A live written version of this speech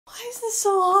Why is this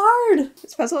so hard?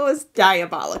 This puzzle is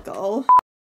diabolical.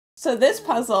 So this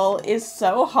puzzle is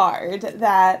so hard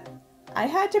that I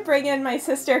had to bring in my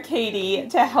sister Katie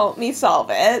to help me solve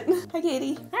it. Hi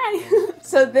Katie. Hi.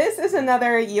 So this is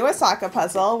another You Asaka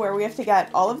puzzle where we have to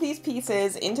get all of these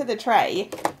pieces into the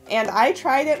tray, and I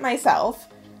tried it myself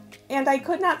and I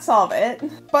could not solve it.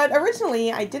 But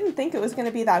originally I didn't think it was going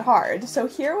to be that hard. So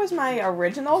here was my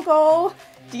original goal.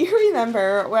 Do you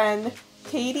remember when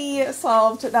Katie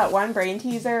solved that one brain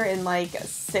teaser in like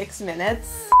 6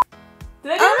 minutes?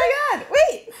 Did I do oh my god,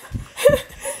 wait!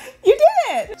 You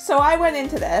did it! So I went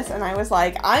into this and I was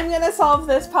like, I'm gonna solve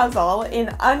this puzzle in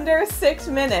under 6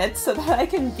 minutes so that I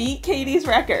can beat Katie's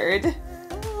record. And,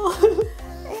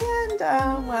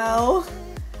 well,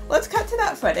 let's cut to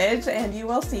that footage and you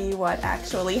will see what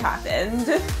actually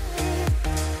happened.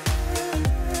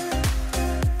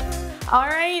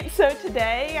 Alright, so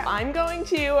today I'm going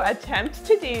to attempt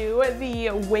to do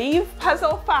the Wave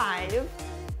Puzzle 5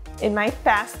 in my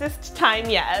fastest time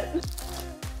yet.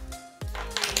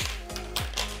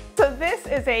 So this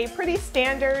is a pretty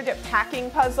standard packing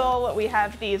puzzle. We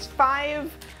have these 5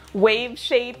 wave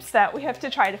shapes that we have to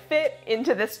try to fit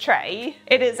into this tray.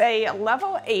 It is a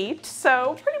level 8,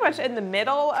 so pretty much in the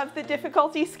middle of the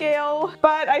difficulty scale,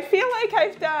 but I feel like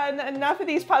I've done enough of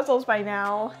these puzzles by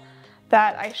now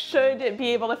that I should be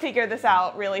able to figure this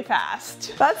out really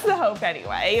fast. That's the hope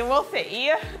anyway, we'll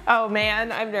see. Oh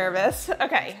man, I'm nervous.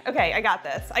 Okay, I got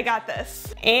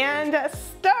this. And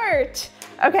start!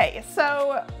 Okay,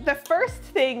 so the first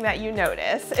thing that you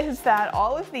notice is that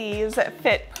all of these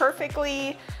fit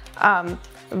perfectly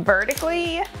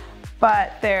vertically,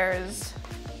 but there's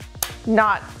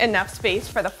not enough space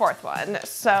for the 4th one.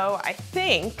 So I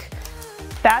think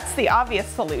that's the obvious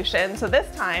solution. So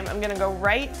this time I'm gonna go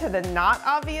right to the not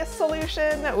obvious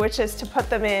solution, which is to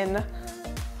put them in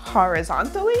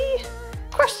horizontally?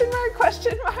 Question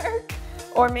mark?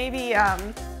 Or maybe,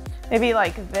 maybe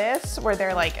like this, where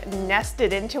they're like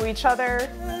nested into each other.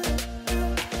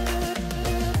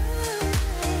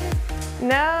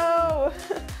 No!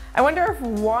 I wonder if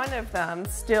one of them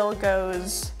still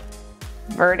goes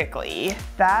vertically.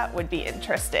 That would be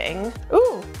interesting.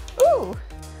 Ooh!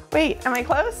 Wait, am I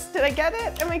close? Did I get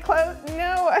it? Am I close?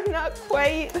 No, I'm not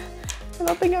quite. I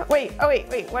don't think wait,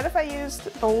 what if I used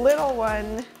the little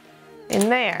one in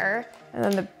there, and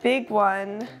then the big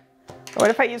one, or what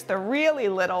if I used the really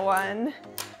little one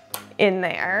in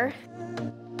there?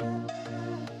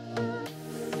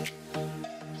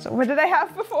 So what did I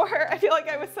have before? I feel like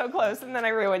I was so close and then I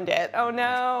ruined it. Oh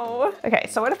no. Okay,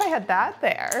 so what if I had that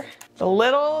there? The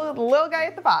little guy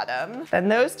at the bottom. Then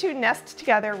those two nest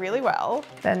together really well.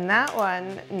 Then that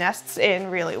one nests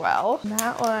in really well.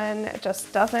 That one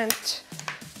just doesn't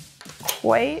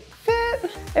quite fit.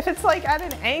 If it's like at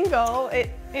an angle, it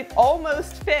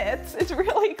almost fits. It's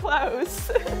really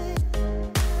close.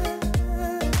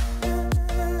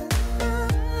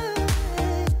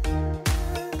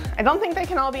 I don't think they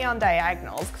can all be on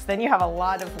diagonals, because then you have a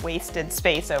lot of wasted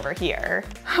space over here.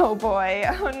 Oh boy,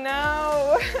 oh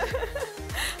no.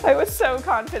 I was so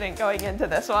confident going into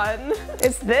this one.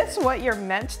 Is this what you're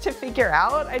meant to figure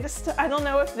out? I don't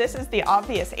know if this is the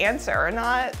obvious answer or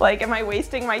not. Like, am I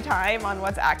wasting my time on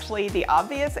what's actually the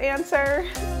obvious answer?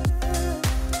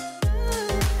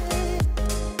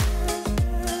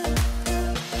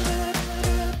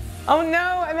 Oh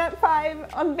no, I'm at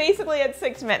 5. I'm basically at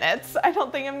 6 minutes. I don't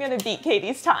think I'm gonna beat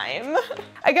Katie's time.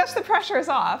 I guess the pressure's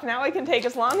off. Now I can take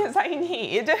as long as I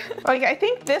need. Like, I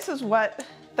think this is what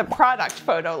the product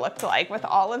photo looked like, with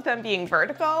all of them being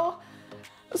vertical.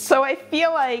 So I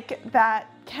feel like that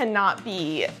cannot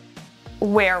be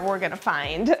where we're gonna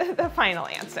find the final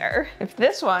answer. If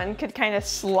this one could kind of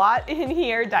slot in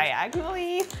here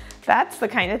diagonally, that's the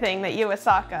kind of thing that Yu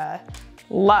Asaka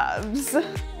loves.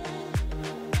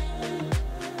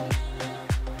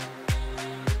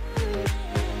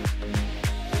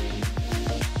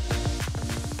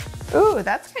 Ooh,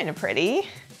 that's kind of pretty.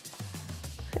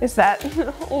 Is that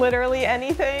literally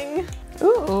anything?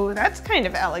 Ooh, that's kind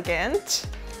of elegant.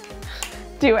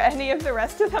 Do any of the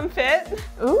rest of them fit?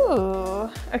 Ooh,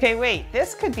 okay, wait,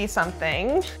 this could be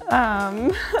something.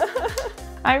 I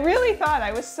really thought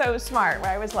I was so smart,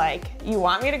 where I was like, you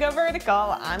want me to go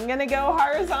vertical, I'm gonna go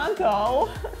horizontal.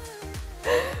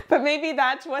 But maybe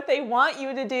that's what they want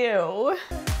you to do.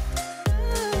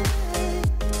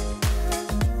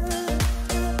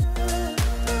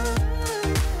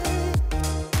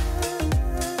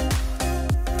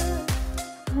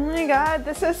 god,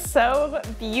 this is so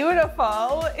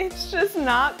beautiful. It's just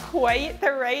not quite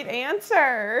the right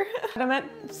answer. I'm at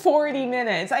 40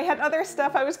 minutes. I had other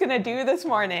stuff I was gonna do this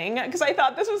morning because I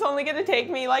thought this was only gonna take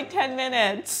me like 10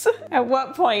 minutes. At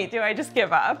what point do I just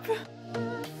give up?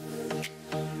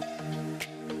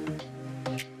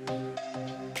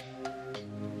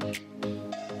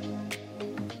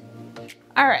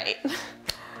 All right.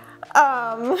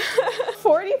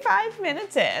 45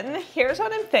 minutes in, here's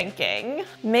what I'm thinking.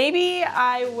 Maybe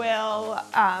I will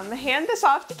hand this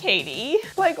off to Katie.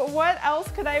 Like, what else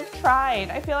could I have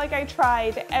tried? I feel like I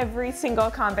tried every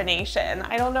single combination.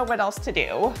 I don't know what else to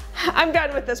do. I'm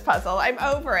done with this puzzle. I'm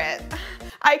over it.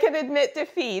 I can admit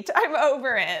defeat. I'm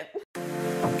over it.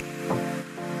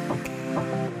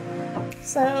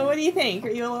 So what do you think? Are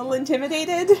you a little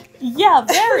intimidated? Yeah,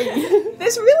 very.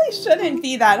 This really shouldn't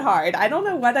be that hard. I don't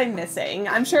know what I'm missing.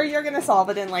 I'm sure you're gonna solve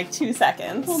it in like 2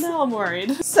 seconds. Well, now I'm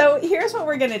worried. So here's what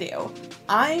we're gonna do.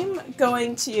 I'm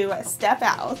going to step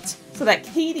out so that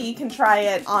Katie can try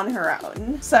it on her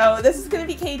own. So this is gonna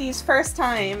be Katie's first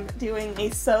time doing a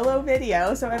solo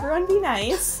video, so everyone be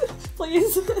nice.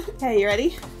 Please. Okay, you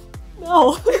ready?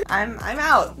 No. I'm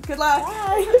out. Good luck.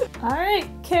 Bye. All right,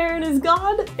 Karen is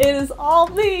gone. It is all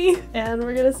me. And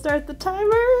we're gonna start the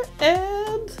timer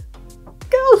and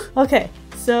go. Okay,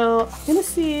 so I'm gonna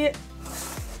see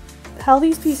how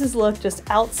these pieces look just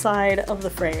outside of the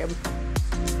frame.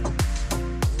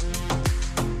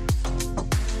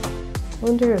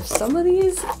 Wonder if some of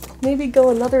these maybe go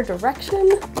another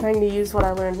direction. Trying to use what I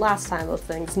learned last time of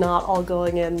things not all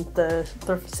going in the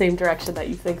same direction that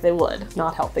you think they would.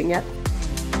 Not helping it.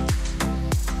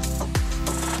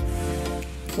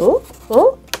 Oh,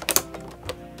 oh,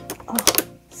 oh,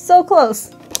 so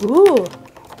close. Ooh,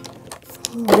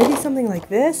 maybe something like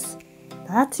this.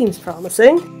 That seems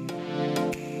promising.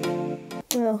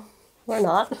 Well, or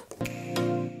not.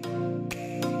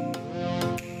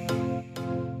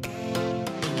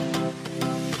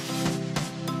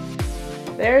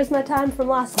 There's my time from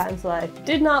last time, so I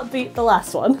did not beat the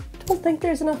last one. Don't think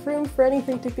there's enough room for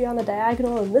anything to be on a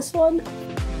diagonal in this one.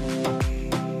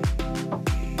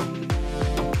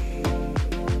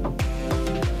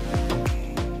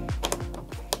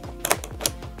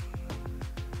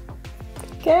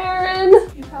 Karen!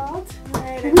 You called? All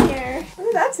right, I'm here.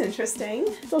 Oh, that's interesting.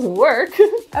 It doesn't work.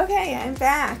 Okay, I'm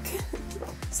back.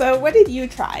 So what did you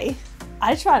try?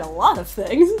 I tried a lot of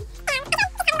things.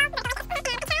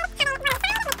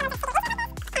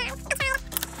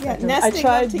 Yeah, nesting I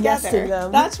tried them together. nesting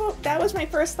them. That was my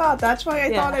first thought. That's why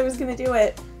I thought I was gonna do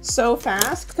it so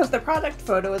fast, because the product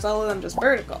photo is all of them just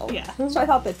vertical. Yeah. So I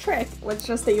thought the trick was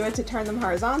just that you had to turn them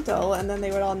horizontal and then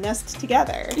they would all nest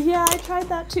together. Yeah, I tried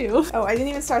that too. Oh, I didn't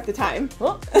even start the time.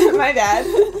 Oh. My bad.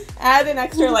 Add an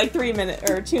extra like 3 minutes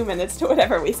or 2 minutes to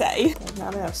whatever we say. There's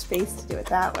not enough space to do it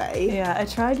that way. Yeah, I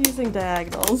tried using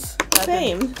diagonals.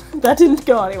 Same. That didn't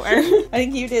go anywhere. I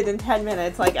think you did in 10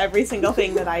 minutes, like every single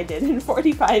thing that I did in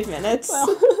 45 minutes.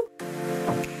 Well.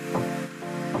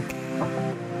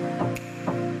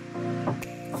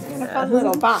 Kind of fun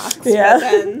little box. Yeah. But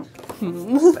then,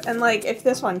 and like if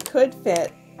this one could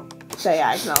fit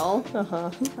diagonal,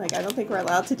 like I don't think we're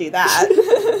allowed to do that.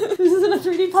 This isn't a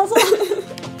 3D puzzle?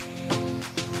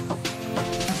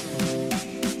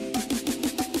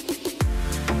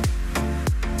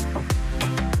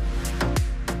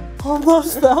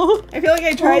 Almost though. I feel like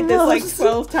I tried this like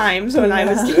 12 times when I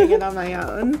was doing it on my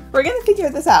own. We're gonna figure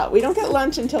this out. We don't get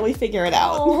lunch until we figure it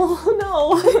out. Oh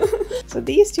no. So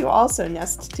these two also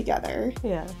nest together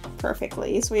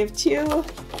perfectly. So we have 2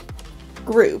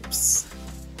 groups.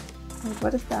 Like,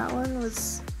 what if that one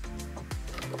was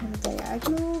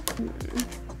diagonal?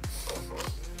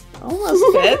 Almost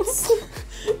fits.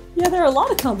 Yeah, there are a lot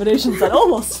of combinations that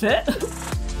almost fit.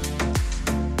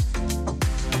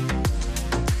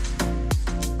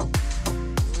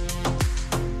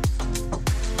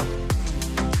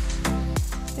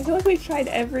 I feel like we've tried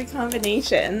every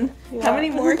combination. Yeah. How many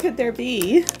more could there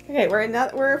be? Okay,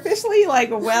 we're officially like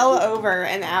well over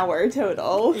an hour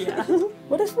total. Yeah.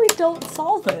 What if we don't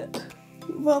solve it?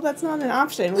 Well, that's not an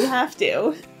option. We have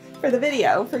to. For the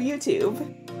video, for YouTube.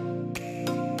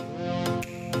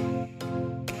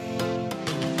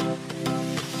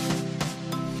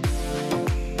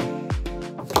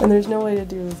 And there's no way to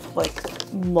do like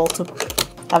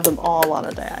have them all on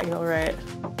a diagonal, right?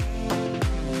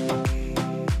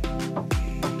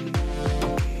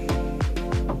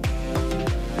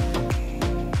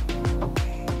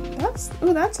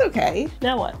 Oh, that's okay.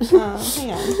 Now what?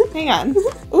 Hang on.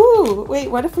 Ooh, wait,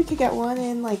 what if we could get one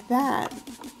in like that?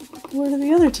 Where do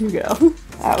the other 2 go?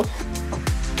 Oh.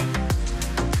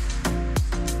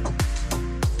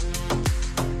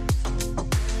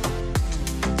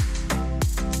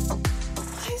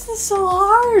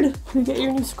 hard. Can you get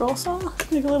your new scroll saw?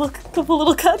 Make a couple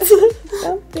little cuts. I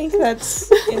don't think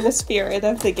that's in the spirit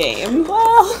of the game.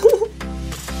 Well.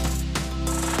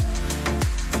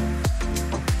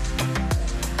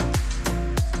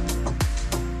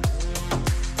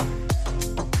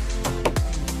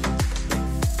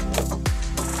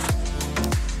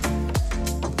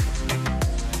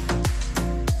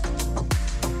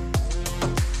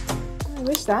 I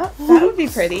wish that would be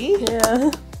pretty.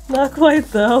 Yeah, not quite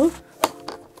though.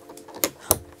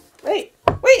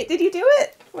 Wait, did you do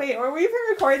it? Wait, were we even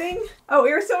recording? Oh,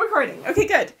 we were still recording. Okay,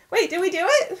 good. Wait, did we do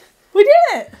it? We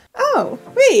did it! Oh,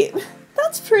 wait.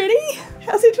 That's pretty.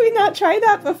 How did we not try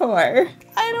that before?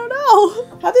 I don't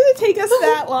know. How did it take us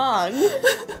that long?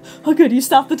 Oh good, you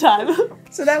stopped the time.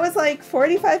 So that was like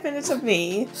 45 minutes of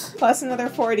me, plus another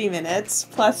 40 minutes,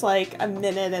 plus like a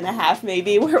minute and a half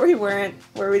maybe where we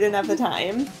didn't have the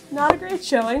time. Not a great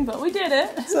showing, but we did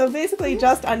it. So basically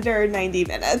just under 90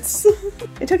 minutes.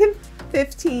 It took him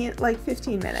 15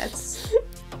 minutes.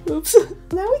 Oops.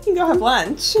 Now we can go have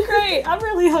lunch. Great, I'm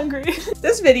really hungry.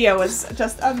 This video was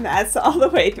just a mess all the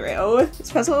way through.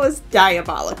 This puzzle was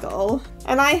diabolical.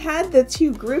 And I had the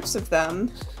two groups of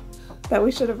them that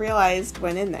we should have realized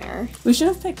went in there. We should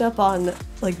have picked up on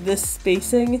like this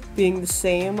spacing being the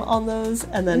same on those,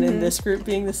 and then in this group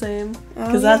being the same.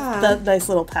 Because that's that nice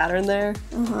little pattern there.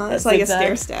 It's like a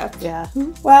stair step. Yeah.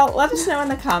 Well, let us know in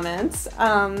the comments.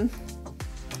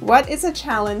 What is a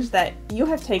challenge that you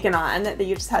have taken on that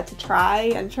you just had to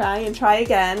try and try and try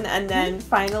again, and then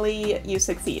finally you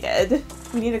succeeded?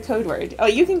 We need a code word. Oh,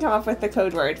 you can come up with the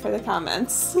code word for the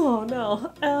comments. Oh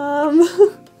no.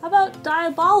 How about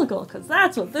diabolical? Because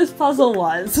that's what this puzzle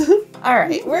was.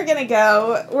 Alright, we're gonna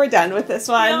go. We're done with this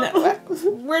one. No.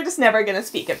 We're just never gonna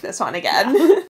speak of this one again.